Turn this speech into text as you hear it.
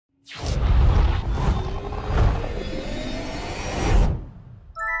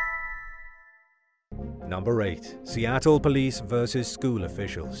Number 8. Seattle Police versus School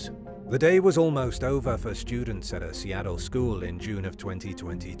Officials. The day was almost over for students at a Seattle school in June of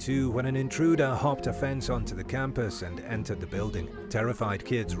 2022 when an intruder hopped a fence onto the campus and entered the building. Terrified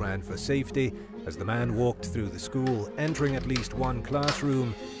kids ran for safety as the man walked through the school, entering at least one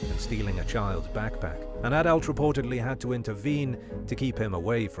classroom and stealing a child's backpack. An adult reportedly had to intervene to keep him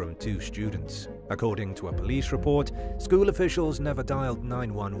away from 2 students. According to a police report, school officials never dialed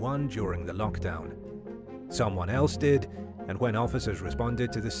 911 during the lockdown. Someone else did, and when officers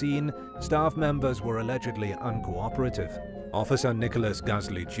responded to the scene, staff members were allegedly uncooperative. Officer Nicholas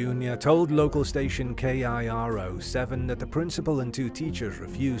Gusley Jr. told local station KIRO 7 that the principal and 2 teachers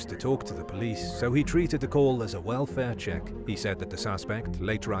refused to talk to the police, so he treated the call as a welfare check. He said that the suspect,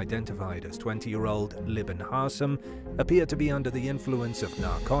 later identified as 20-year-old Libin Harsam, appeared to be under the influence of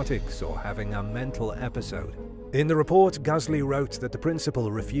narcotics or having a mental episode. In the report, Gusley wrote that the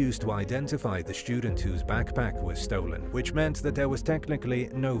principal refused to identify the student whose backpack was stolen, which meant that there was technically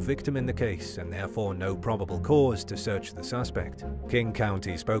no victim in the case and therefore no probable cause to search the suspect. King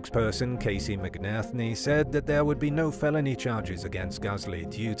County spokesperson Casey McNerthney said that there would be no felony charges against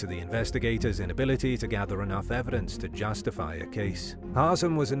Gusley due to the investigators' inability to gather enough evidence to justify a case.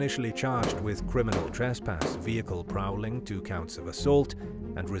 Harsam was initially charged with criminal trespass, vehicle prowling, 2 counts of assault,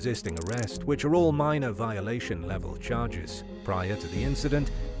 and resisting arrest, which are all minor violation-level charges. Prior to the incident,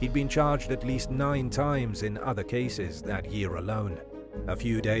 he'd been charged at least 9 times in other cases that year alone. A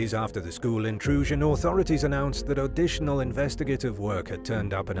few days after the school intrusion, authorities announced that additional investigative work had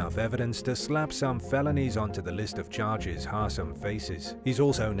turned up enough evidence to slap some felonies onto the list of charges Harsam faces. He's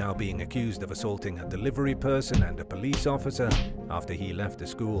also now being accused of assaulting a delivery person and a police officer after he left the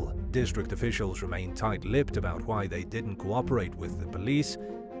school. District officials remain tight-lipped about why they didn't cooperate with the police,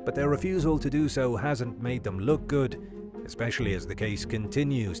 but their refusal to do so hasn't made them look good, especially as the case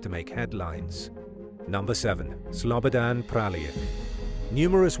continues to make headlines. Number 7. Slobodan Praljak.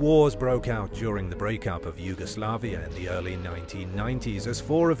 Numerous wars broke out during the breakup of Yugoslavia in the early 1990s as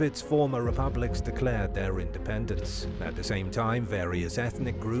 4 of its former republics declared their independence. At the same time, various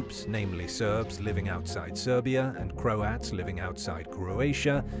ethnic groups, namely Serbs living outside Serbia and Croats living outside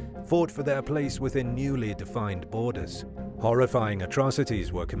Croatia, fought for their place within newly defined borders. Horrifying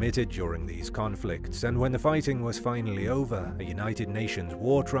atrocities were committed during these conflicts, and when the fighting was finally over, a United Nations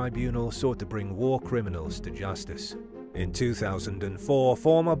War Tribunal sought to bring war criminals to justice. In 2004,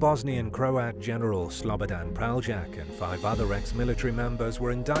 former Bosnian Croat General Slobodan Praljak and 5 other ex-military members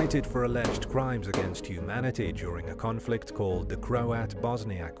were indicted for alleged crimes against humanity during a conflict called the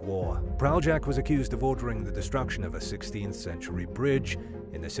Croat-Bosniak War. Praljak was accused of ordering the destruction of a 16th-century bridge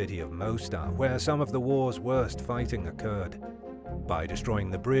in the city of Mostar, where some of the war's worst fighting occurred. By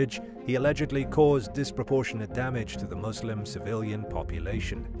destroying the bridge, he allegedly caused disproportionate damage to the Muslim civilian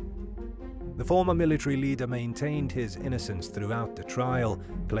population. The former military leader maintained his innocence throughout the trial,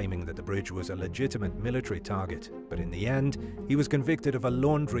 claiming that the bridge was a legitimate military target, but in the end, he was convicted of a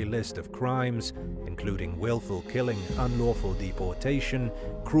laundry list of crimes, including willful killing, unlawful deportation,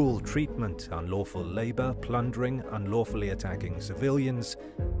 cruel treatment, unlawful labor, plundering, unlawfully attacking civilians,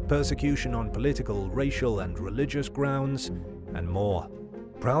 persecution on political, racial, and religious grounds, and more.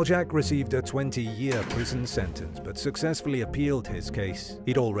 Praljak received a 20-year prison sentence but successfully appealed his case.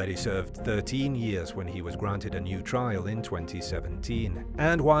 He'd already served 13 years when he was granted a new trial in 2017.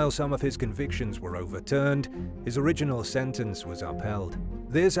 And while some of his convictions were overturned, his original sentence was upheld.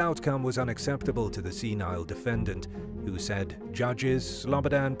 This outcome was unacceptable to the senile defendant, who said, "Judges,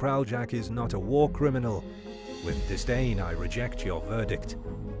 Slobodan Praljak is not a war criminal. With disdain, I reject your verdict."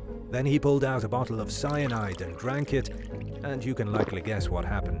 Then he pulled out a bottle of cyanide and drank it, and you can likely guess what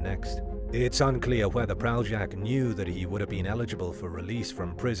happened next. It's unclear whether Praljak knew that he would have been eligible for release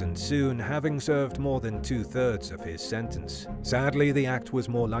from prison soon, having served more than 2/3 of his sentence. Sadly, the act was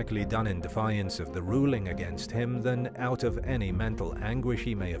more likely done in defiance of the ruling against him than out of any mental anguish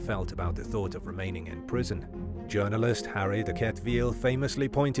he may have felt about the thought of remaining in prison. Journalist Harry de Quetteville famously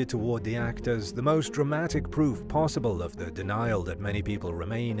pointed toward the act as the most dramatic proof possible of the denial that many people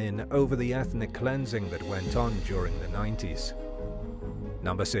remain in over the ethnic cleansing that went on during the 90s.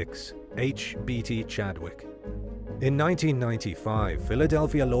 Number 6. H.B.T. Chadwick. In 1995,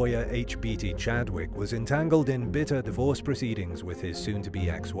 Philadelphia lawyer H.B.T. Chadwick was entangled in bitter divorce proceedings with his soon-to-be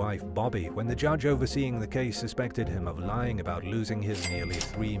ex-wife Bobby when the judge overseeing the case suspected him of lying about losing his nearly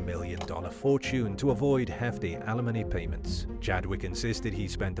 $3 million fortune to avoid hefty alimony payments. Chadwick insisted he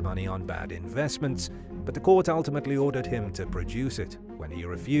spent the money on bad investments, but the court ultimately ordered him to produce it. When he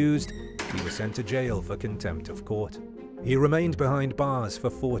refused, he was sent to jail for contempt of court. He remained behind bars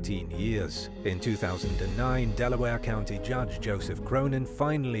for 14 years. In 2009, Delaware County Judge Joseph Cronin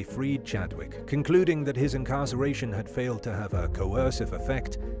finally freed Chadwick, concluding that his incarceration had failed to have a coercive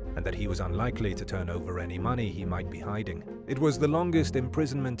effect and that he was unlikely to turn over any money he might be hiding. It was the longest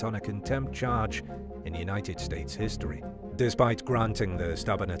imprisonment on a contempt charge in United States history. Despite granting the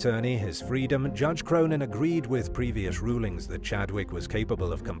stubborn attorney his freedom, Judge Cronin agreed with previous rulings that Chadwick was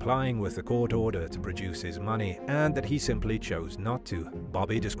capable of complying with the court order to produce his money, and that he simply chose not to.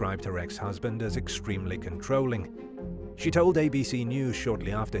 Bobby described her ex-husband as extremely controlling. She told ABC News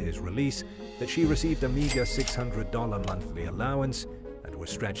shortly after his release that she received a meager $600 monthly allowance and was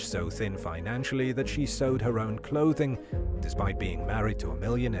stretched so thin financially that she sewed her own clothing, despite being married to a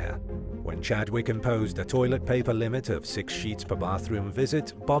millionaire. When Chadwick imposed a toilet paper limit of 6 sheets per bathroom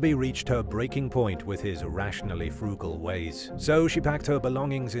visit, Bobby reached her breaking point with his irrationally frugal ways. So she packed her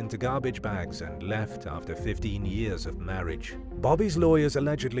belongings into garbage bags and left after 15 years of marriage. Bobby's lawyers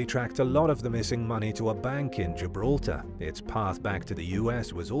allegedly tracked a lot of the missing money to a bank in Gibraltar. Its path back to the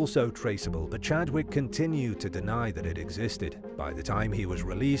US was also traceable, but Chadwick continued to deny that it existed. By the time he was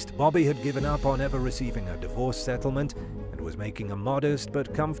released, Bobby had given up on ever receiving a divorce settlement and was making a modest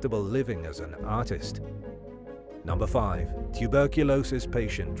but comfortable living as an artist. Number 5. Tuberculosis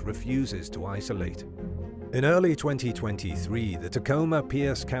patient refuses to isolate. In early 2023, the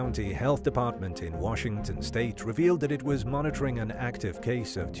Tacoma-Pierce County Health Department in Washington state revealed that it was monitoring an active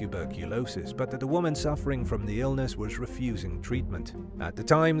case of tuberculosis, but that the woman suffering from the illness was refusing treatment. At the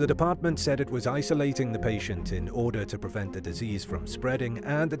time, the department said it was isolating the patient in order to prevent the disease from spreading,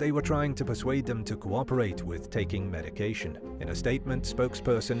 and that they were trying to persuade them to cooperate with taking medication. In a statement,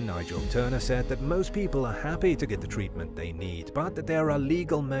 spokesperson Nigel Turner said that most people are happy to get the treatment they need, but that there are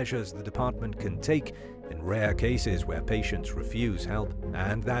legal measures the department can take in rare cases where patients refuse help.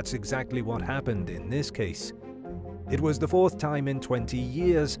 And that's exactly what happened in this case. It was the 4th time in 20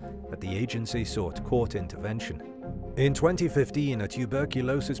 years that the agency sought court intervention. In 2015, a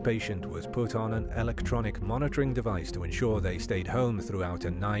tuberculosis patient was put on an electronic monitoring device to ensure they stayed home throughout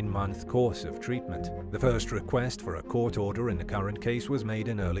a 9-month course of treatment. The first request for a court order in the current case was made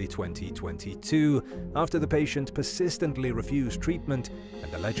in early 2022, after the patient persistently refused treatment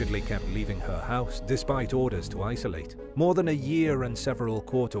and allegedly kept leaving her house despite orders to isolate. More than a year and several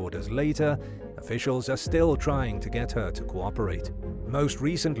court orders later, officials are still trying to get her to cooperate. Most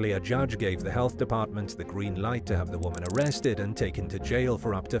recently, a judge gave the health department the green light to have the woman arrested and taken to jail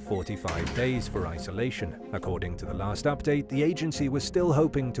for up to 45 days for isolation. According to the last update, the agency was still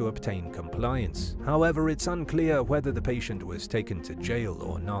hoping to obtain compliance. However, it's unclear whether the patient was taken to jail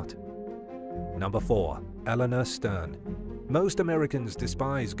or not. Number 4. Eleanor Stern. Most Americans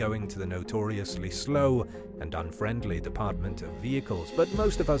despise going to the notoriously slow and unfriendly Department of Vehicles, but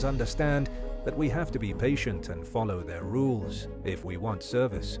most of us understand that we have to be patient and follow their rules if we want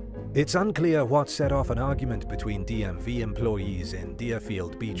service. It's unclear what set off an argument between DMV employees in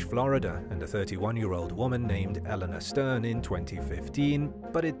Deerfield Beach, Florida, and a 31-year-old woman named Eleanor Stern in 2015,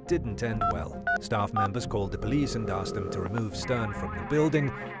 but it didn't end well. Staff members called the police and asked them to remove Stern from the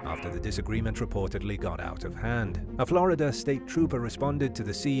building after the disagreement reportedly got out of hand. A Florida state trooper responded to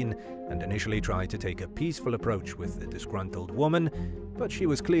the scene and initially tried to take a peaceful approach with the disgruntled woman, but she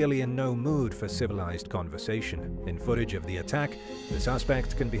was clearly in no mood for civilized conversation. In footage of the attack, the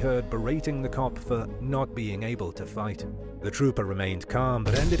suspect can be heard berating the cop for not being able to fight. The trooper remained calm,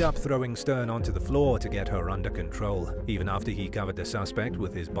 but ended up throwing Stern onto the floor to get her under control. Even after he covered the suspect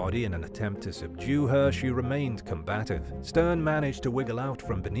with his body in an attempt to subdue her, she remained combative. Stern managed to wiggle out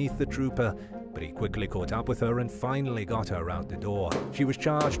from beneath the trooper, but he quickly caught up with her and finally got her out the door. She was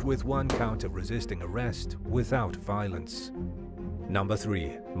charged with 1 count of resisting arrest without violence. Number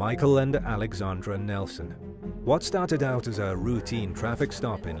 3. Michael and Alexandra Nelson. What started out as a routine traffic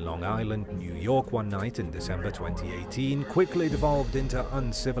stop in Long Island, New York one night in December 2018 quickly devolved into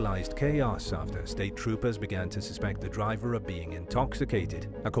uncivilized chaos after state troopers began to suspect the driver of being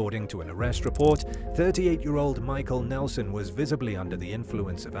intoxicated. According to an arrest report, 38-year-old Michael Nelson was visibly under the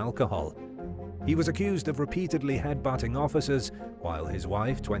influence of alcohol. He was accused of repeatedly headbutting officers, while his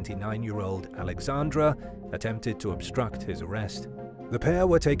wife, 29-year-old Alexandra, attempted to obstruct his arrest. The pair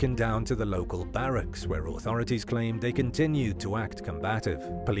were taken down to the local barracks, where authorities claimed they continued to act combative.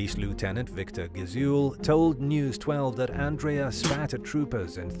 Police Lieutenant Victor Gazul told News 12 that Andrea spat at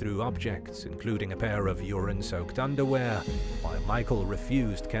troopers and threw objects, including a pair of urine-soaked underwear, while Michael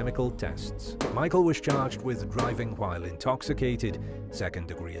refused chemical tests. Michael was charged with driving while intoxicated,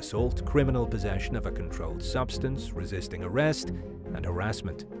 second-degree assault, criminal possession of a controlled substance, resisting arrest, and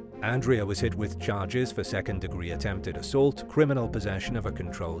harassment. Andrea was hit with charges for second-degree attempted assault, criminal possession of a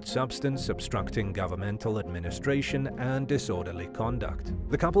controlled substance, obstructing governmental administration, and disorderly conduct.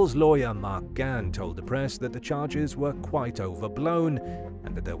 The couple's lawyer, Mark Gann, told the press that the charges were quite overblown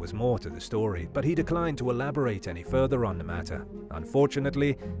and that there was more to the story, but he declined to elaborate any further on the matter.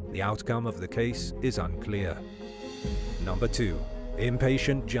 Unfortunately, the outcome of the case is unclear. Number 2.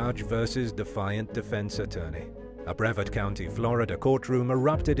 Impatient judge versus defiant defense attorney. A Brevard County, Florida courtroom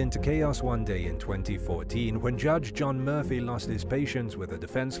erupted into chaos one day in 2014 when Judge John Murphy lost his patience with a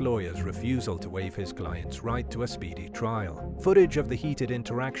defense lawyer's refusal to waive his client's right to a speedy trial. Footage of the heated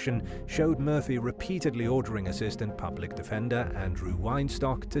interaction showed Murphy repeatedly ordering Assistant Public Defender Andrew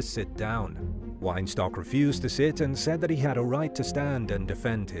Weinstock to sit down. Weinstock refused to sit and said that he had a right to stand and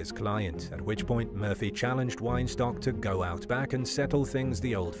defend his client, at which point Murphy challenged Weinstock to go out back and settle things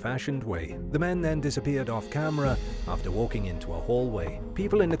the old-fashioned way. The men then disappeared off camera after walking into a hallway.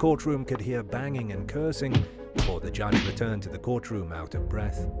 People in the courtroom could hear banging and cursing before the judge returned to the courtroom out of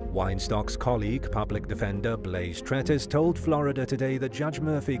breath. Weinstock's colleague, public defender Blaze Trettis, told Florida Today that Judge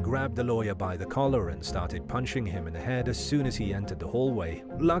Murphy grabbed the lawyer by the collar and started punching him in the head as soon as he entered the hallway.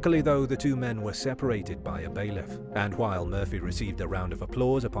 Luckily, though, the two men were separated by a bailiff. And while Murphy received a round of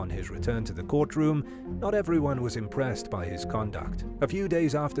applause upon his return to the courtroom, not everyone was impressed by his conduct. A few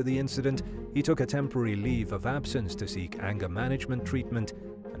days after the incident, he took a temporary leave of absence to seek anger management treatment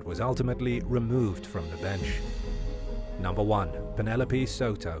and was ultimately removed from the bench. Number 1. Penelope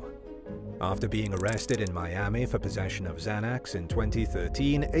Soto. After being arrested in Miami for possession of Xanax in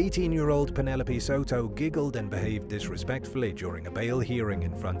 2013, 18-year-old Penelope Soto giggled and behaved disrespectfully during a bail hearing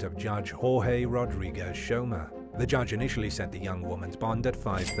in front of Judge Jorge Rodriguez Shoma. The judge initially set the young woman's bond at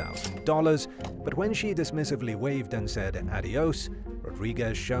 $5,000, but when she dismissively waved and said adios,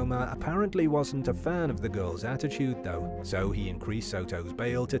 Rodriguez Shoma apparently wasn't a fan of the girl's attitude though, so he increased Soto's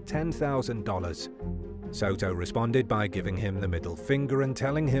bail to $10,000. Soto responded by giving him the middle finger and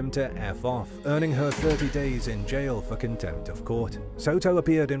telling him to F off, earning her 30 days in jail for contempt of court. Soto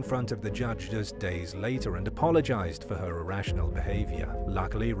appeared in front of the judge just days later and apologized for her irrational behavior.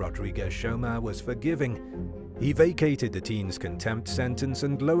 Luckily, Rodriguez Shoma was forgiving. He vacated the teen's contempt sentence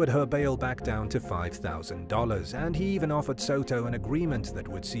and lowered her bail back down to $5,000, and he even offered Soto an agreement that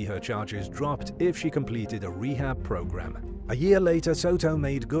would see her charges dropped if she completed a rehab program. A year later, Soto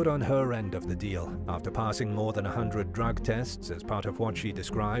made good on her end of the deal. After passing more than 100 drug tests as part of what she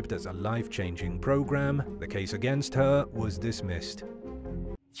described as a life-changing program, the case against her was dismissed.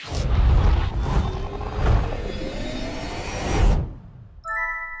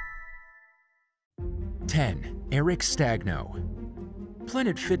 10. Eric Stagno.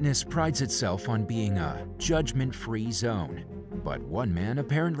 Planet Fitness prides itself on being a judgment-free zone, but one man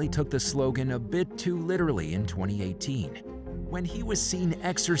apparently took the slogan a bit too literally in 2018 when he was seen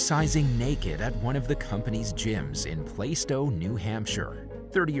exercising naked at one of the company's gyms in Plaistow, New Hampshire.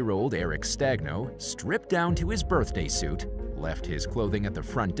 30-year-old Eric Stagno stripped down to his birthday suit, left his clothing at the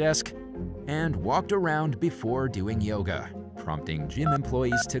front desk, and walked around before doing yoga, prompting gym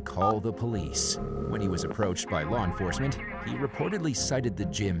employees to call the police. When he was approached by law enforcement, he reportedly cited the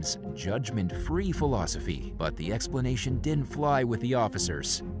gym's judgment-free philosophy, but the explanation didn't fly with the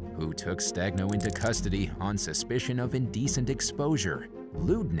officers, who took Stagno into custody on suspicion of indecent exposure,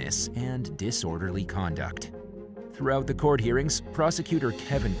 lewdness, and disorderly conduct. Throughout the court hearings, prosecutor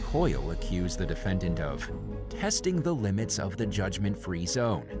Kevin Coyle accused the defendant of testing the limits of the judgment-free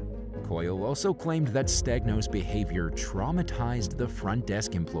zone. Coyle also claimed that Stagno's behavior traumatized the front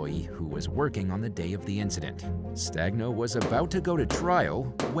desk employee who was working on the day of the incident. Stagno was about to go to trial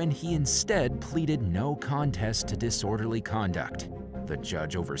when he instead pleaded no contest to disorderly conduct. The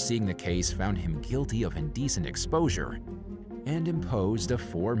judge overseeing the case found him guilty of indecent exposure and imposed a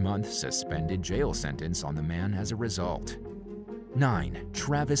 4-month suspended jail sentence on the man as a result. 9.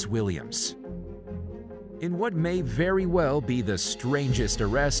 Travis Williams. In what may very well be the strangest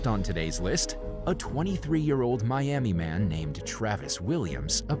arrest on today's list, a 23-year-old Miami man named Travis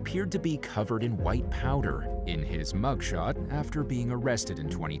Williams appeared to be covered in white powder in his mugshot after being arrested in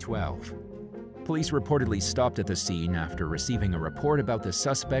 2012. Police reportedly stopped at the scene after receiving a report about the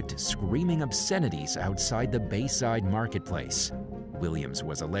suspect screaming obscenities outside the Bayside Marketplace. Williams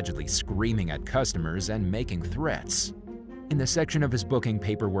was allegedly screaming at customers and making threats. In the section of his booking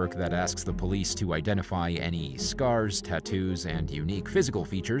paperwork that asks the police to identify any scars, tattoos, and unique physical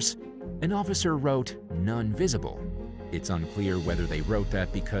features, an officer wrote, "None visible." It's unclear whether they wrote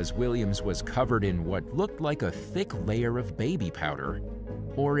that because Williams was covered in what looked like a thick layer of baby powder,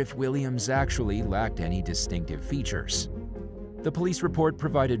 or if Williams actually lacked any distinctive features. The police report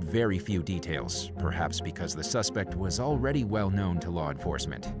provided very few details, perhaps because the suspect was already well known to law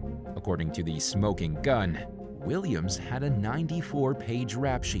enforcement. According to the Smoking Gun, Williams had a 94-page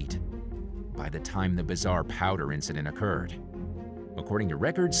rap sheet by the time the bizarre powder incident occurred. According to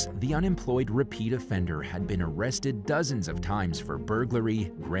records, the unemployed repeat offender had been arrested dozens of times for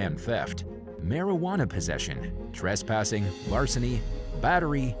burglary, grand theft, marijuana possession, trespassing, larceny,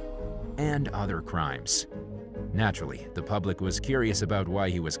 battery, and other crimes. Naturally, the public was curious about why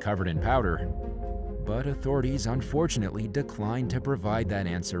he was covered in powder, but authorities unfortunately declined to provide that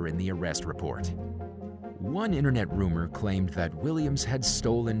answer in the arrest report. One internet rumor claimed that Williams had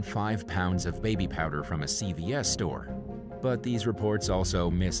stolen 5 pounds of baby powder from a CVS store, but these reports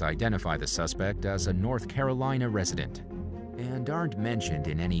also misidentify the suspect as a North Carolina resident and aren't mentioned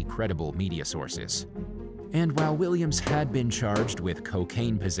in any credible media sources. And while Williams had been charged with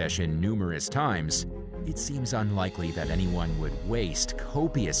cocaine possession numerous times, it seems unlikely that anyone would waste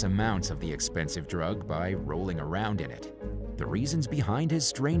copious amounts of the expensive drug by rolling around in it. The reasons behind his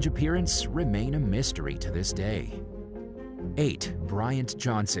strange appearance remain a mystery to this day. 8. Bryant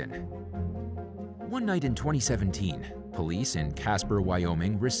Johnson. One night in 2017, police in Casper,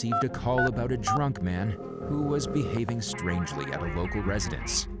 Wyoming received a call about a drunk man who was behaving strangely at a local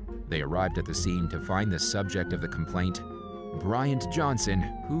residence. They arrived at the scene to find the subject of the complaint, Bryant Johnson,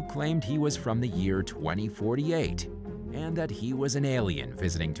 who claimed he was from the year 2048 and that he was an alien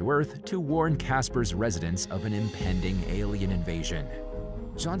visiting to Earth to warn Casper's residents of an impending alien invasion.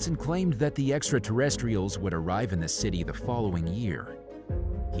 Johnson claimed that the extraterrestrials would arrive in the city the following year.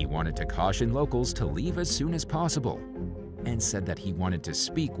 He wanted to caution locals to leave as soon as possible and said that he wanted to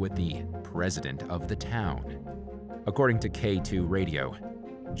speak with the president of the town. According to K2 Radio,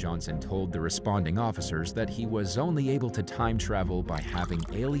 Johnson told the responding officers that he was only able to time travel by having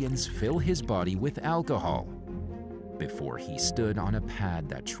aliens fill his body with alcohol before he stood on a pad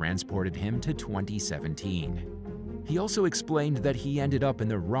that transported him to 2017. He also explained that he ended up in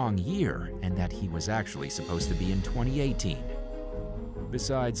the wrong year and that he was actually supposed to be in 2018.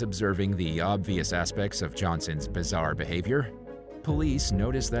 Besides observing the obvious aspects of Johnson's bizarre behavior, police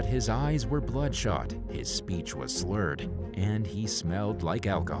noticed that his eyes were bloodshot, his speech was slurred, and he smelled like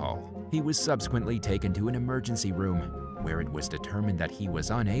alcohol. He was subsequently taken to an emergency room, where it was determined that he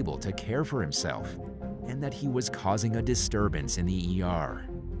was unable to care for himself and that he was causing a disturbance in the ER.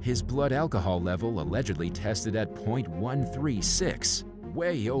 His blood alcohol level allegedly tested at 0.136,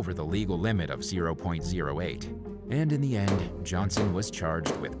 way over the legal limit of 0.08. And in the end, Johnson was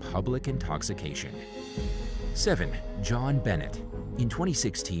charged with public intoxication. 7. John Bennett. In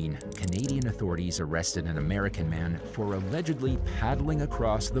 2016, Canadian authorities arrested an American man for allegedly paddling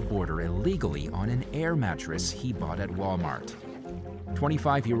across the border illegally on an air mattress he bought at Walmart.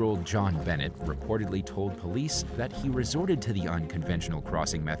 25-year-old John Bennett reportedly told police that he resorted to the unconventional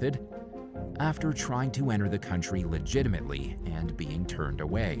crossing method after trying to enter the country legitimately and being turned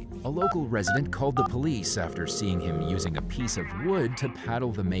away. A local resident called the police after seeing him using a piece of wood to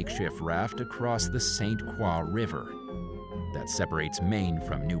paddle the makeshift raft across the St. Croix River that separates Maine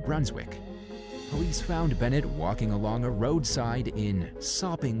from New Brunswick. Police found Bennett walking along a roadside in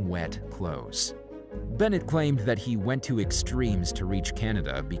sopping wet clothes. Bennett claimed that he went to extremes to reach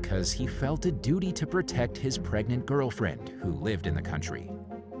Canada because he felt a duty to protect his pregnant girlfriend who lived in the country.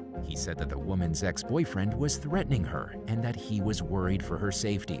 He said that the woman's ex-boyfriend was threatening her and that he was worried for her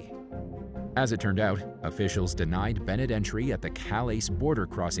safety. As it turned out, officials denied Bennett entry at the Calais border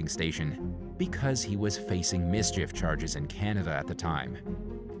crossing station because he was facing mischief charges in Canada at the time.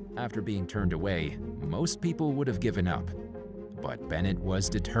 After being turned away, most people would have given up, but Bennett was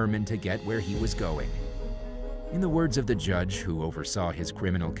determined to get where he was going. In the words of the judge who oversaw his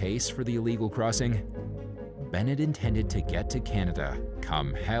criminal case for the illegal crossing, Bennett intended to get to Canada,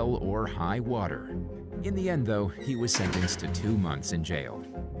 come hell or high water. In the end, though, he was sentenced to 2 months in jail.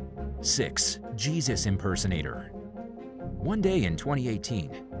 6. Jesus impersonator. One day in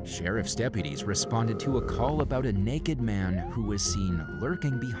 2018, sheriff's deputies responded to a call about a naked man who was seen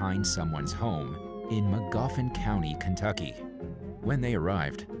lurking behind someone's home in Magoffin County, Kentucky. When they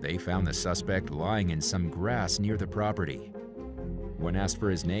arrived, they found the suspect lying in some grass near the property. When asked for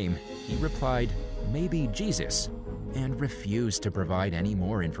his name, he replied, "Maybe Jesus," and refused to provide any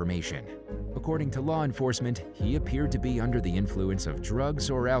more information. According to law enforcement, he appeared to be under the influence of drugs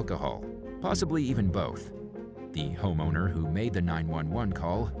or alcohol, possibly even both. The homeowner who made the 911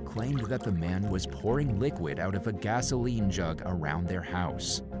 call claimed that the man was pouring liquid out of a gasoline jug around their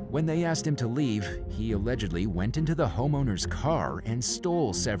house. When they asked him to leave, he allegedly went into the homeowner's car and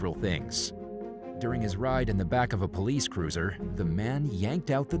stole several things. During his ride in the back of a police cruiser, the man yanked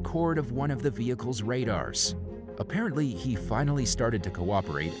out the cord of one of the vehicle's radars. Apparently, he finally started to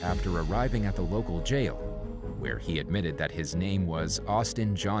cooperate after arriving at the local jail, where he admitted that his name was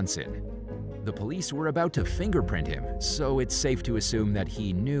Austin Johnson. The police were about to fingerprint him, so it's safe to assume that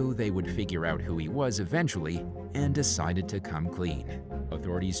he knew they would figure out who he was eventually and decided to come clean.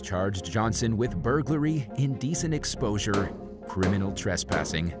 Authorities charged Johnson with burglary, indecent exposure, criminal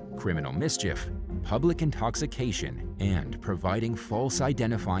trespassing, criminal mischief, public intoxication, and providing false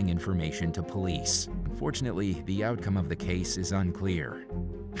identifying information to police. Unfortunately, the outcome of the case is unclear.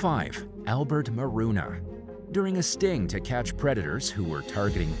 5. Albert Maruna. During a sting to catch predators who were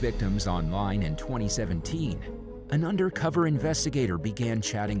targeting victims online in 2017, an undercover investigator began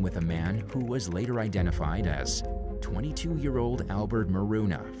chatting with a man who was later identified as 22-year-old Albert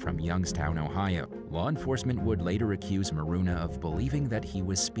Maruna from Youngstown, Ohio. Law enforcement would later accuse Maruna of believing that he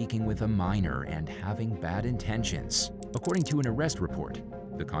was speaking with a minor and having bad intentions. According to an arrest report,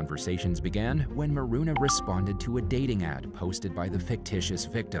 the conversations began when Maruna responded to a dating ad posted by the fictitious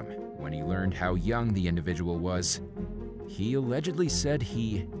victim. When he learned how young the individual was, he allegedly said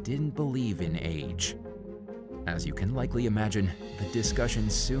he didn't believe in age. As you can likely imagine, the discussion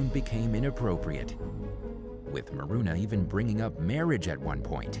soon became inappropriate, with Maruna even bringing up marriage at one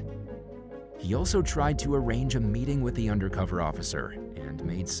point. He also tried to arrange a meeting with the undercover officer and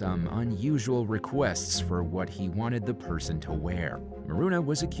made some unusual requests for what he wanted the person to wear. Maruna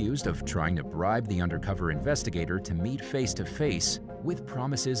was accused of trying to bribe the undercover investigator to meet face-to-face with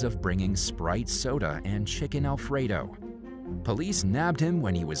promises of bringing Sprite soda and chicken Alfredo. Police nabbed him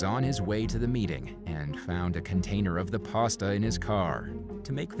when he was on his way to the meeting and found a container of the pasta in his car.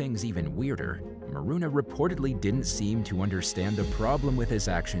 To make things even weirder, Maruna reportedly didn't seem to understand the problem with his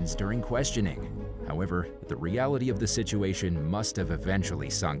actions during questioning. However, the reality of the situation must have eventually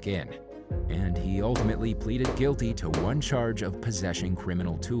sunk in, and he ultimately pleaded guilty to 1 charge of possessing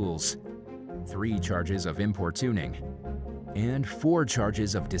criminal tools, 3 charges of importuning, and 4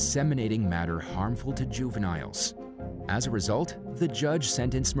 charges of disseminating matter harmful to juveniles. As a result, the judge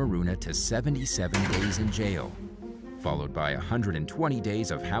sentenced Maruna to 77 days in jail, followed by 120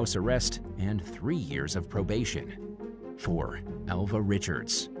 days of house arrest and 3 years of probation. 4. Alva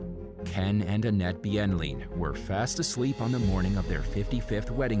Richards. Ken and Annette Bienlein were fast asleep on the morning of their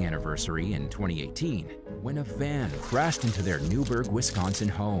 55th wedding anniversary in 2018 when a van crashed into their Newburgh, Wisconsin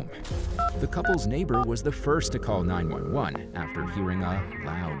home. The couple's neighbor was the first to call 911 after hearing a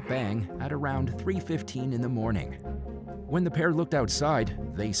loud bang at around 3:15 in the morning. When the pair looked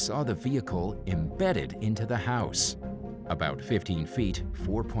outside, they saw the vehicle embedded into the house, about 15 feet,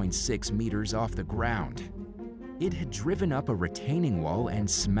 4.6 meters off the ground. It had driven up a retaining wall and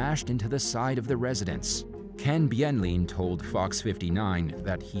smashed into the side of the residence. Ken Bienlein told Fox 59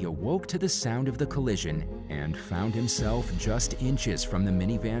 that he awoke to the sound of the collision and found himself just inches from the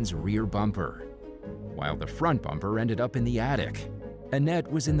minivan's rear bumper, while the front bumper ended up in the attic.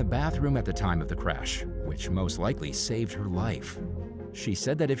 Annette was in the bathroom at the time of the crash, which most likely saved her life. She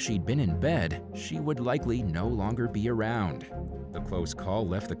said that if she'd been in bed, she would likely no longer be around. The close call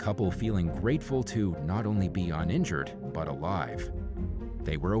left the couple feeling grateful to not only be uninjured, but alive.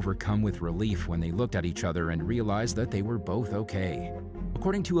 They were overcome with relief when they looked at each other and realized that they were both okay.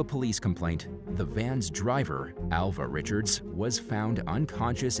 According to a police complaint, the van's driver, Alva Richards, was found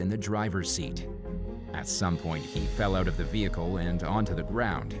unconscious in the driver's seat. At some point, he fell out of the vehicle and onto the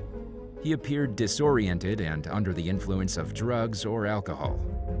ground. He appeared disoriented and under the influence of drugs or alcohol.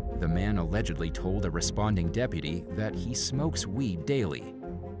 The man allegedly told a responding deputy that he smokes weed daily,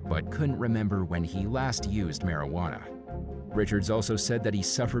 but couldn't remember when he last used marijuana. Richards also said that he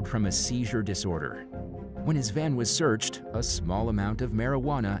suffered from a seizure disorder. When his van was searched, a small amount of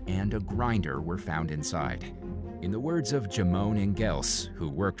marijuana and a grinder were found inside. In the words of Jamone Engels, who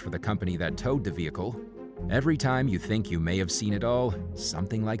worked for the company that towed the vehicle, "Every time you think you may have seen it all,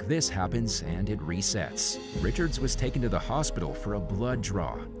 something like this happens and it resets." Richards was taken to the hospital for a blood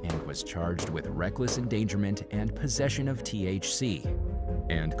draw and was charged with reckless endangerment and possession of THC.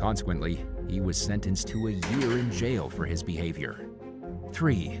 And consequently, he was sentenced to a year in jail for his behavior.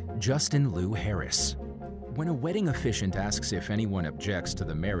 3. Justin Lou Harris. When a wedding officiant asks if anyone objects to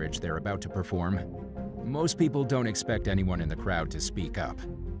the marriage they're about to perform, most people don't expect anyone in the crowd to speak up.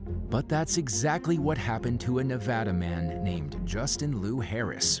 But that's exactly what happened to a Nevada man named Justin Lou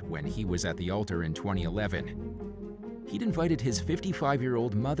Harris when he was at the altar in 2011. He'd invited his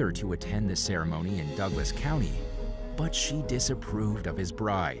 55-year-old mother to attend the ceremony in Douglas County, but she disapproved of his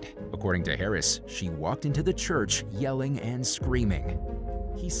bride. According to Harris, she walked into the church yelling and screaming.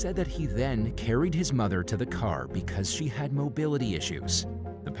 He said that he then carried his mother to the car because she had mobility issues.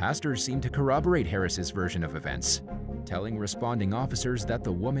 The pastor seemed to corroborate Harris's version of events, telling responding officers that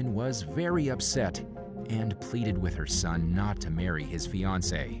the woman was very upset and pleaded with her son not to marry his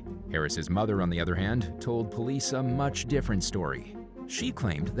fiancée. Harris's mother, on the other hand, told police a much different story. She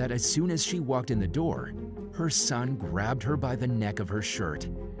claimed that as soon as she walked in the door, her son grabbed her by the neck of her shirt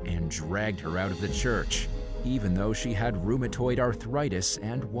and dragged her out of the church, even though she had rheumatoid arthritis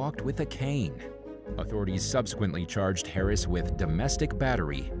and walked with a cane. Authorities subsequently charged Harris with domestic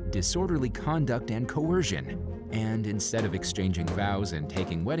battery, disorderly conduct, and coercion. And instead of exchanging vows and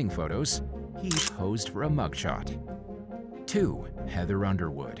taking wedding photos, he posed for a mugshot. 2. Heather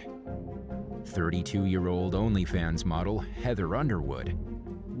Underwood. 32-year-old OnlyFans model Heather Underwood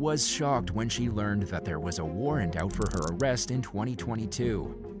was shocked when she learned that there was a warrant out for her arrest in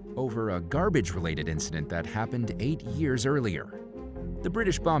 2022 over a garbage-related incident that happened 8 years earlier. The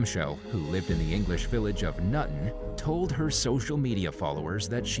British bombshell, who lived in the English village of Nutton, told her social media followers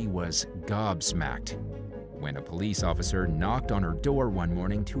that she was gobsmacked when a police officer knocked on her door one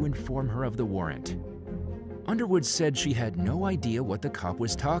morning to inform her of the warrant. Underwood said she had no idea what the cop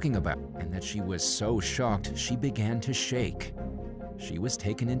was talking about and that she was so shocked she began to shake. She was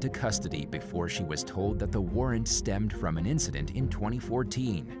taken into custody before she was told that the warrant stemmed from an incident in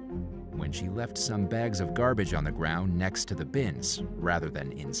 2014, when she left some bags of garbage on the ground next to the bins rather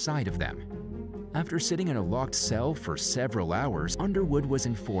than inside of them. After sitting in a locked cell for several hours, Underwood was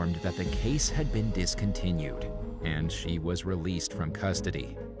informed that the case had been discontinued, and she was released from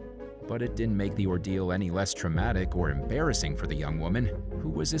custody. But it didn't make the ordeal any less traumatic or embarrassing for the young woman, who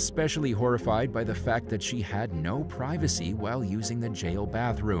was especially horrified by the fact that she had no privacy while using the jail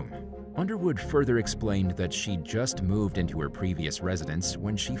bathroom. Underwood further explained that she just moved into her previous residence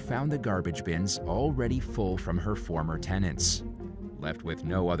when she found the garbage bins already full from her former tenants. Left with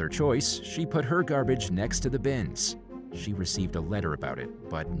no other choice, she put her garbage next to the bins. She received a letter about it,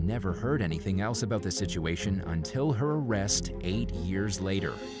 but never heard anything else about the situation until her arrest 8 years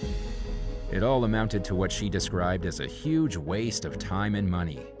later. It all amounted to what she described as a huge waste of time and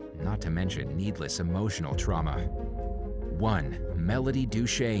money, not to mention needless emotional trauma. 1. Melody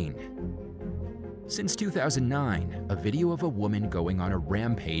Duchesne. Since 2009, a video of a woman going on a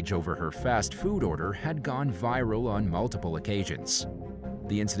rampage over her fast food order had gone viral on multiple occasions.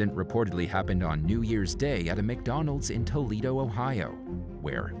 The incident reportedly happened on New Year's Day at a McDonald's in Toledo, Ohio,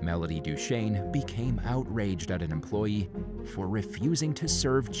 where Melody Duchesne became outraged at an employee for refusing to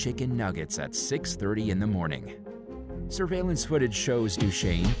serve chicken nuggets at 6:30 in the morning. Surveillance footage shows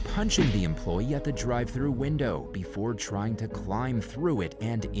Duchesne punching the employee at the drive-thru window before trying to climb through it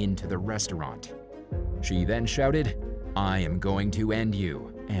and into the restaurant. She then shouted, "I am going to end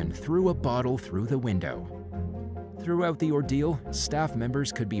you," and threw a bottle through the window. Throughout the ordeal, staff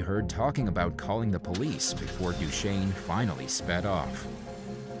members could be heard talking about calling the police before Duchesne finally sped off.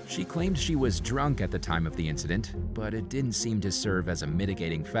 She claimed she was drunk at the time of the incident, but it didn't seem to serve as a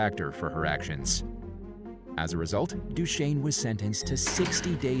mitigating factor for her actions. As a result, Duchesne was sentenced to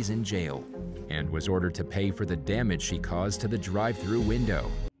 60 days in jail and was ordered to pay for the damage she caused to the drive-thru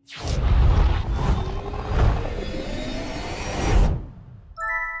window.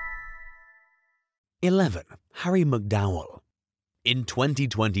 (11) Harry McDowell. In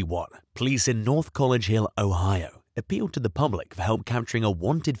 2021, police in North College Hill, Ohio, appealed to the public for help capturing a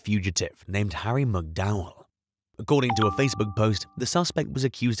wanted fugitive named Harry McDowell. According to a Facebook post, the suspect was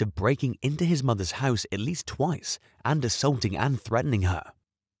accused of breaking into his mother's house at least twice and assaulting and threatening her.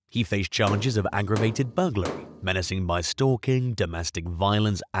 He faced charges of aggravated burglary, menacing by stalking, domestic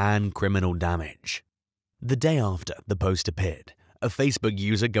violence, and criminal damage. The day after the post appeared, a Facebook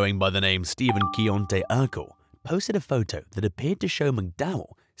user going by the name Stephen Keontae Urkel posted a photo that appeared to show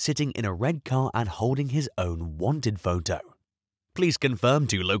McDowell sitting in a red car and holding his own wanted photo. Police confirmed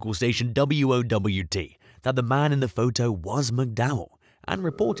to local station WOWT that the man in the photo was McDowell and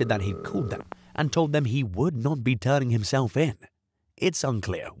reported that he'd called them and told them he would not be turning himself in. It's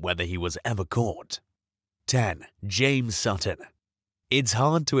unclear whether he was ever caught. 10. James Sutton. It's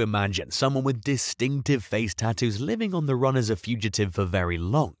hard to imagine someone with distinctive face tattoos living on the run as a fugitive for very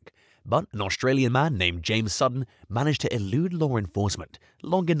long, but an Australian man named James Sutton managed to elude law enforcement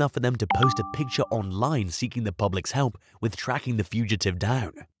long enough for them to post a picture online seeking the public's help with tracking the fugitive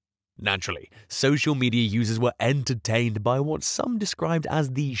down. Naturally, social media users were entertained by what some described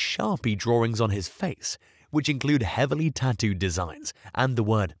as the Sharpie drawings on his face, which include heavily tattooed designs and the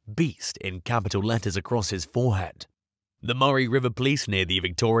word "Beast" in capital letters across his forehead. The Murray River Police near the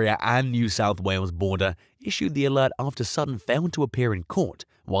Victoria and New South Wales border issued the alert after Sutton failed to appear in court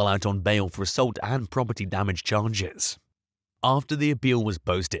while out on bail for assault and property damage charges. After the appeal was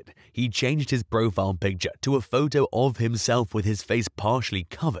posted, he changed his profile picture to a photo of himself with his face partially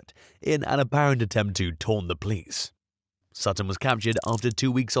covered in an apparent attempt to taunt the police. Sutton was captured after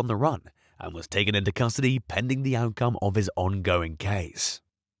 2 weeks on the run and was taken into custody pending the outcome of his ongoing case.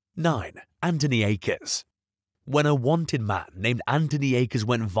 9. Anthony Akers. When a wanted man named Anthony Akers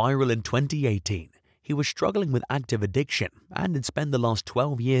went viral in 2018, he was struggling with active addiction and had spent the last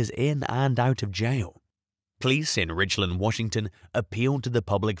 12 years in and out of jail. Police in Richland, Washington appealed to the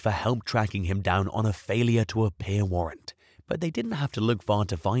public for help tracking him down on a failure to appear warrant, but they didn't have to look far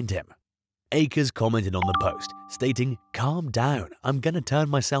to find him. Akers commented on the post, stating, "Calm down, I'm gonna turn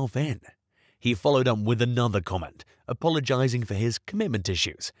myself in." He followed up with another comment, apologizing for his commitment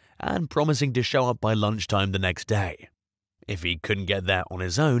issues and promising to show up by lunchtime the next day. If he couldn't get there on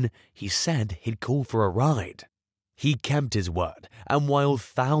his own, he said he'd call for a ride. He kept his word, and while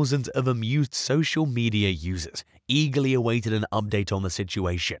thousands of amused social media users eagerly awaited an update on the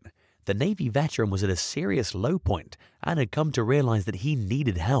situation, the Navy veteran was at a serious low point and had come to realize that he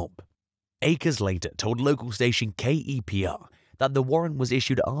needed help. Akers later told local station KEPR that the warrant was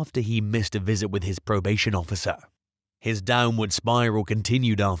issued after he missed a visit with his probation officer. His downward spiral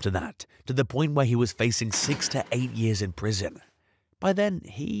continued after that, to the point where he was facing 6 to 8 years in prison. By then,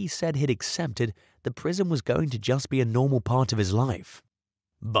 he said he'd accepted that prison was going to just be a normal part of his life.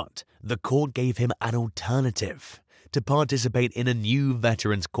 But the court gave him an alternative: to participate in a new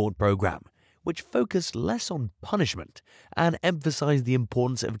Veterans Court program, which focused less on punishment and emphasized the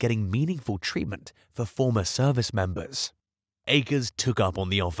importance of getting meaningful treatment for former service members. Akers took up on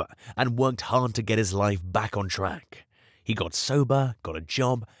the offer and worked hard to get his life back on track. He got sober, got a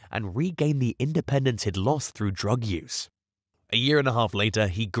job, and regained the independence he'd lost through drug use. A year and a half later,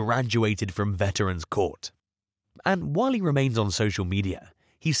 he graduated from Veterans Court. And while he remains on social media,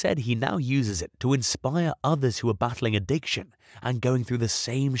 he said he now uses it to inspire others who are battling addiction and going through the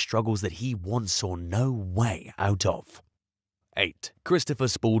same struggles that he once saw no way out of. 8. Christopher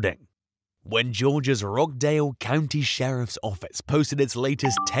Spaulding. When Georgia's Rockdale County Sheriff's Office posted its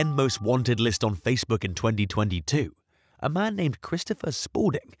latest 10 Most Wanted list on Facebook in 2022, a man named Christopher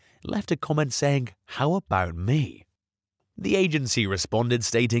Spaulding left a comment saying, "How about me?" The agency responded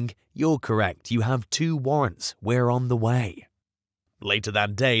stating, "You're correct, you have 2 warrants, we're on the way." Later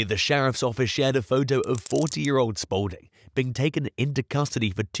that day, the sheriff's office shared a photo of 40-year-old Spaulding being taken into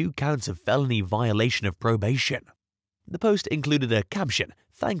custody for 2 counts of felony violation of probation. The post included a caption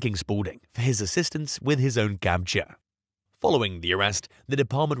thanking Spaulding for his assistance with his own capture. Following the arrest, the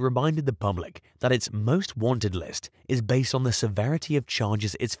department reminded the public that its most wanted list is based on the severity of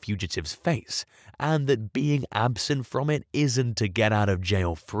charges its fugitives face, and that being absent from it isn't a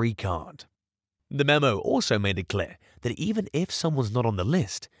get-out-of-jail-free card. The memo also made it clear that even if someone's not on the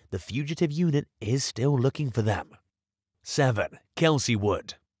list, the fugitive unit is still looking for them. 7. Kelsey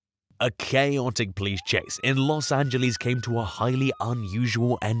Wood. A chaotic police chase in Los Angeles came to a highly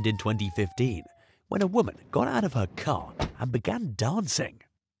unusual end in 2015, when a woman got out of her car and began dancing.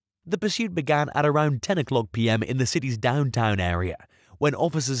 The pursuit began at around 10 o'clock p.m. in the city's downtown area, when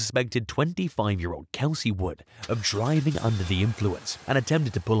officers suspected 25-year-old Kelsey Wood of driving under the influence and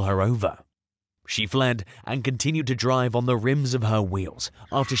attempted to pull her over. She fled and continued to drive on the rims of her wheels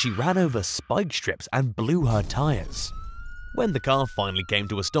after she ran over spike strips and blew her tires. When the car finally came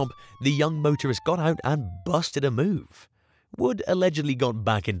to a stop, the young motorist got out and busted a move. Wood allegedly got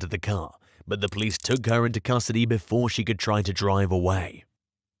back into the car, but the police took her into custody before she could try to drive away.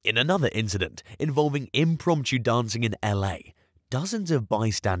 In another incident involving impromptu dancing in LA, dozens of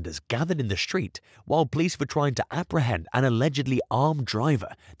bystanders gathered in the street while police were trying to apprehend an allegedly armed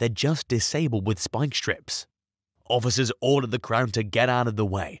driver they'd just disabled with spike strips. Officers ordered the crowd to get out of the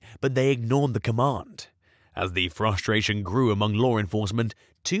way, but they ignored the command. As the frustration grew among law enforcement,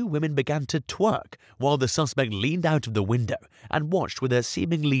 2 women began to twerk while the suspect leaned out of the window and watched with a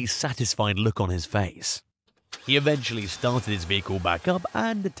seemingly satisfied look on his face. He eventually started his vehicle back up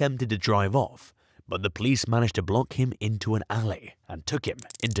and attempted to drive off, but the police managed to block him into an alley and took him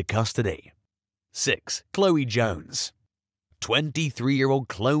into custody. 6. Chloe Jones. 23-year-old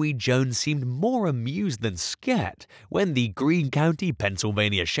Chloe Jones seemed more amused than scared when the Greene County,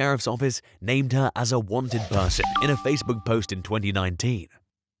 Pennsylvania Sheriff's Office named her as a wanted person in a Facebook post in 2019.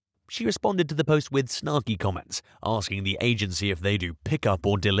 She responded to the post with snarky comments, asking the agency if they do pickup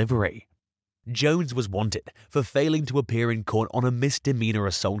or delivery. Jones was wanted for failing to appear in court on a misdemeanor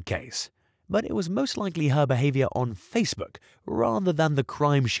assault case, but it was most likely her behavior on Facebook rather than the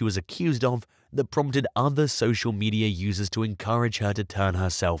crime she was accused of that prompted other social media users to encourage her to turn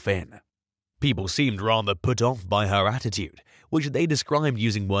herself in. People seemed rather put off by her attitude, which they described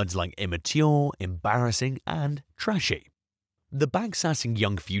using words like immature, embarrassing, and trashy. The backsassing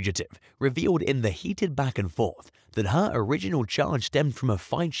young fugitive revealed in the heated back and forth that her original charge stemmed from a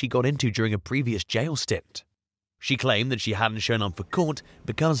fight she got into during a previous jail stint. She claimed that she hadn't shown up for court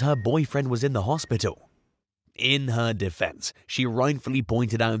because her boyfriend was in the hospital. In her defense, she rightfully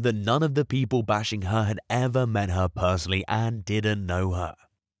pointed out that none of the people bashing her had ever met her personally and didn't know her.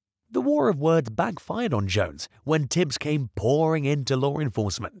 The war of words backfired on Jones when tips came pouring into law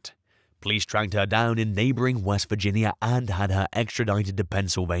enforcement. Police tracked her down in neighboring West Virginia and had her extradited to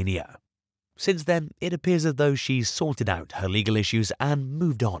Pennsylvania. Since then, it appears as though she's sorted out her legal issues and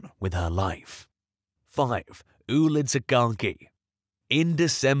moved on with her life. 5. Ulid Sakaki. In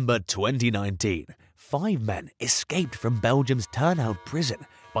December 2019, 5 men escaped from Belgium's Turnhout prison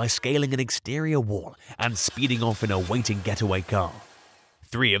by scaling an exterior wall and speeding off in a waiting getaway car.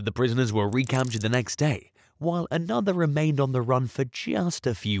 3 of the prisoners were recaptured the next day, while another remained on the run for just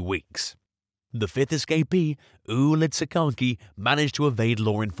a few weeks. The 5th escapee, Ulid Sakaki, managed to evade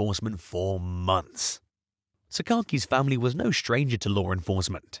law enforcement for months. Sakaki's family was no stranger to law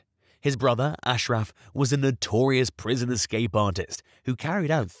enforcement. His brother, Ashraf, was a notorious prison escape artist who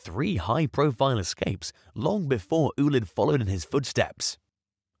carried out 3 high-profile escapes long before Ulid followed in his footsteps.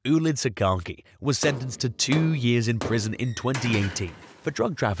 Ulid Sakaki was sentenced to 2 years in prison in 2018 for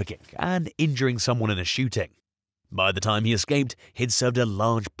drug trafficking and injuring someone in a shooting. By the time he escaped, he'd served a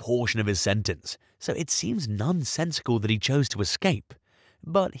large portion of his sentence, so it seems nonsensical that he chose to escape.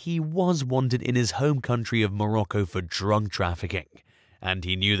 But he was wanted in his home country of Morocco for drug trafficking, and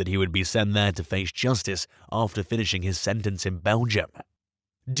he knew that he would be sent there to face justice after finishing his sentence in Belgium.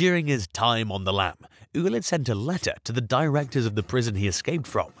 During his time on the lam, Ulid sent a letter to the directors of the prison he escaped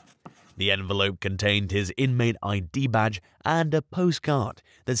from. The envelope contained his inmate ID badge and a postcard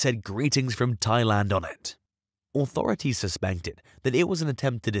that said "Greetings from Thailand" on it. Authorities suspected that it was an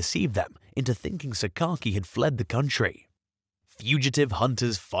attempt to deceive them into thinking Sakaki had fled the country. Fugitive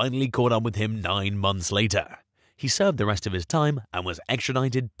hunters finally caught up with him 9 months later. He served the rest of his time and was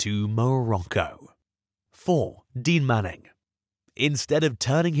extradited to Morocco. 4. Dean Manning. Instead of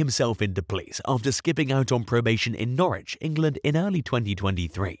turning himself into police after skipping out on probation in Norwich, England in early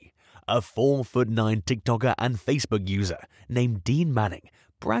 2023, a 4'9" TikToker and Facebook user named Dean Manning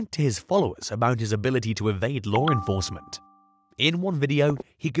bragged to his followers about his ability to evade law enforcement. In one video,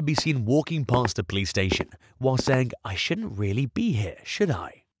 he could be seen walking past a police station while saying, "I shouldn't really be here, should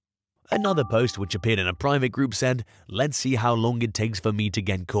I?" Another post, which appeared in a private group, said, "Let's see how long it takes for me to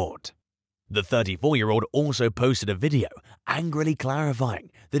get caught." The 34-year-old also posted a video angrily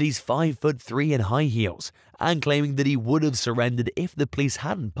clarifying that he's 5'3" in high heels and claiming that he would have surrendered if the police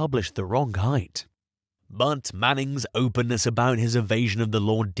hadn't published the wrong height. But Manning's openness about his evasion of the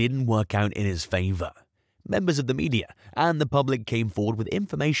law didn't work out in his favor. Members of the media and the public came forward with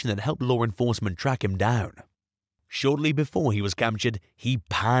information that helped law enforcement track him down. Shortly before he was captured, he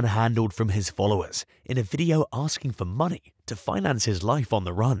panhandled from his followers in a video asking for money to finance his life on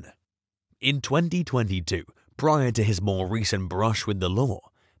the run. In 2022, prior to his more recent brush with the law,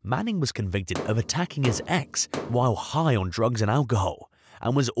 Manning was convicted of attacking his ex while high on drugs and alcohol,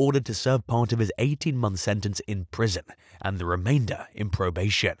 and was ordered to serve part of his 18-month sentence in prison and the remainder in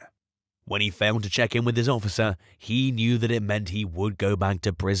probation. When he failed to check in with his officer, he knew that it meant he would go back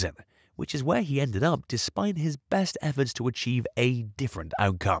to prison, which is where he ended up despite his best efforts to achieve a different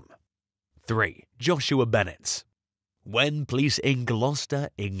outcome. 3. Joshua Bennett. When police in Gloucester,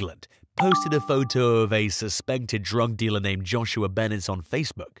 England, posted a photo of a suspected drug dealer named Joshua Bennett on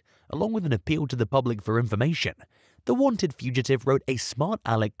Facebook, along with an appeal to the public for information, the wanted fugitive wrote a smart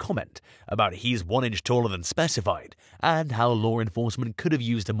aleck comment about he's 1 inch taller than specified and how law enforcement could have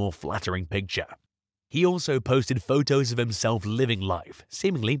used a more flattering picture. He also posted photos of himself living life,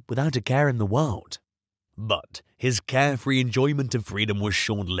 seemingly without a care in the world. But his carefree enjoyment of freedom was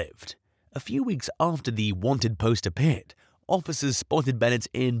short-lived. A few weeks after the wanted post appeared, officers spotted Bennett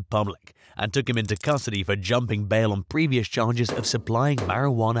in public and took him into custody for jumping bail on previous charges of supplying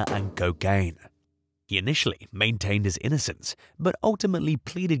marijuana and cocaine. He initially maintained his innocence, but ultimately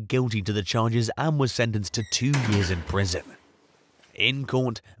pleaded guilty to the charges and was sentenced to 2 years in prison. In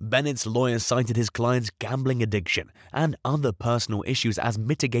court, Bennett's lawyer cited his client's gambling addiction and other personal issues as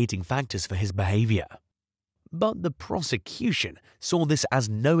mitigating factors for his behavior. But the prosecution saw this as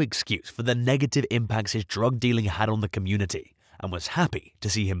no excuse for the negative impacts his drug dealing had on the community and was happy to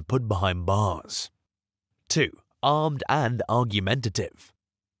see him put behind bars. 2. Armed and argumentative.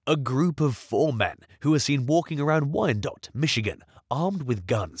 A group of 4 men who were seen walking around Wyandotte, Michigan, armed with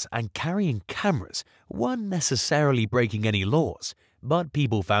guns and carrying cameras weren't necessarily breaking any laws, but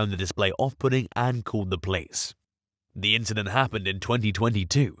people found the display off-putting and called the police. The incident happened in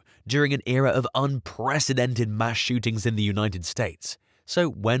 2022, during an era of unprecedented mass shootings in the United States, so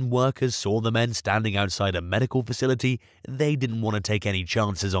when workers saw the men standing outside a medical facility, they didn't want to take any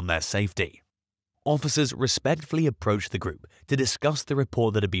chances on their safety. Officers respectfully approached the group to discuss the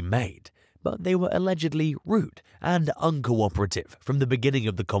report that had been made, but they were allegedly rude and uncooperative from the beginning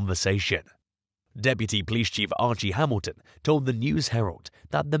of the conversation. Deputy Police Chief Archie Hamilton told the News Herald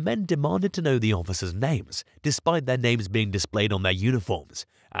that the men demanded to know the officers' names, despite their names being displayed on their uniforms,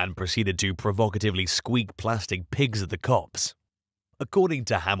 and proceeded to provocatively squeak plastic pigs at the cops. According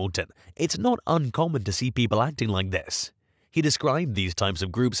to Hamilton, it's not uncommon to see people acting like this. He described these types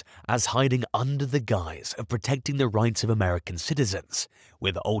of groups as hiding under the guise of protecting the rights of American citizens,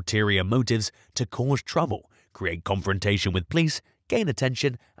 with ulterior motives to cause trouble, create confrontation with police, gain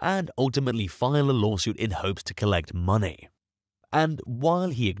attention, and ultimately file a lawsuit in hopes to collect money. And while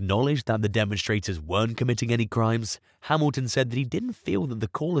he acknowledged that the demonstrators weren't committing any crimes, Hamilton said that he didn't feel that the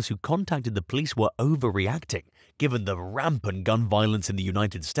callers who contacted the police were overreacting, given the rampant gun violence in the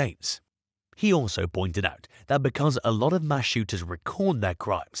United States. He also pointed out that because a lot of mass shooters record their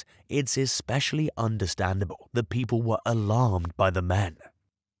crimes, it's especially understandable that people were alarmed by the men.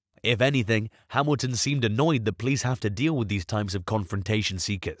 If anything, Hamilton seemed annoyed that police have to deal with these types of confrontation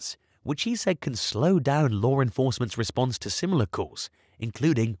seekers, which he said can slow down law enforcement's response to similar calls,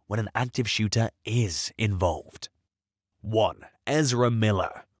 including when an active shooter is involved. 1. Ezra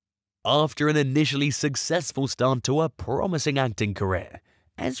Miller. After an initially successful start to a promising acting career,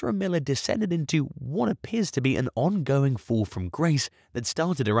 Ezra Miller descended into what appears to be an ongoing fall from grace that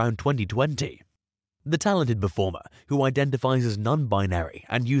started around 2020. The talented performer, who identifies as non-binary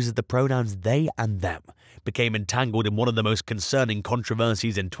and uses the pronouns they and them, became entangled in one of the most concerning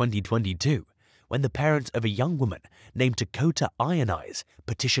controversies in 2022, when the parents of a young woman named Dakota Ioannidis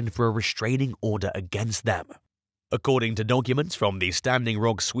petitioned for a restraining order against them. According to documents from the Standing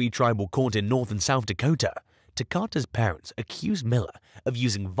Rock Sioux Tribal Court in North and South Dakota, Dakota's parents accused Miller of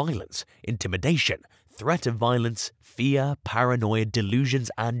using violence, intimidation, threat of violence, fear, paranoia, delusions,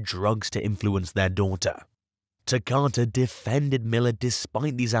 and drugs to influence their daughter. Takata defended Miller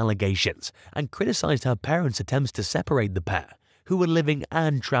despite these allegations and criticized her parents' attempts to separate the pair, who were living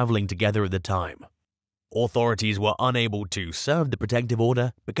and traveling together at the time. Authorities were unable to serve the protective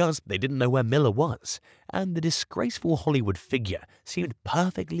order because they didn't know where Miller was, and the disgraceful Hollywood figure seemed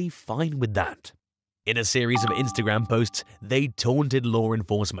perfectly fine with that. In a series of Instagram posts, they taunted law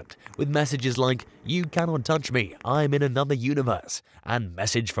enforcement with messages like, "You cannot touch me, I'm in another universe," and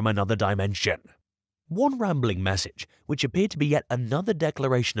 "message from another dimension." One rambling message, which appeared to be yet another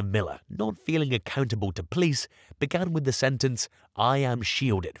declaration of Miller not feeling accountable to police, began with the sentence, "I am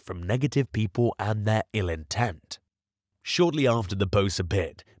shielded from negative people and their ill intent." Shortly after the posts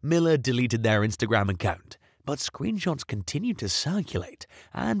appeared, Miller deleted their Instagram account, but screenshots continued to circulate,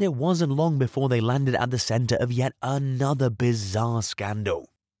 and it wasn't long before they landed at the center of yet another bizarre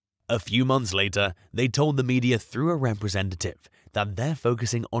scandal. A few months later, they told the media through a representative that they're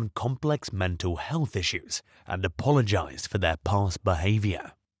focusing on complex mental health issues and apologized for their past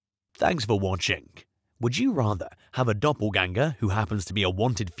behavior. Thanks for watching. Would you rather have a doppelganger who happens to be a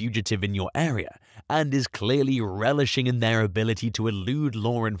wanted fugitive in your area and is clearly relishing in their ability to elude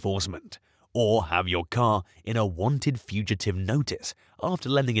law enforcement, or have your car in a wanted fugitive notice after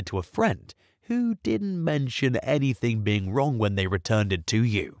lending it to a friend who didn't mention anything being wrong when they returned it to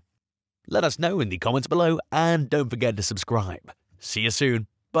you? Let us know in the comments below, and don't forget to subscribe. See you soon.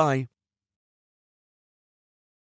 Bye.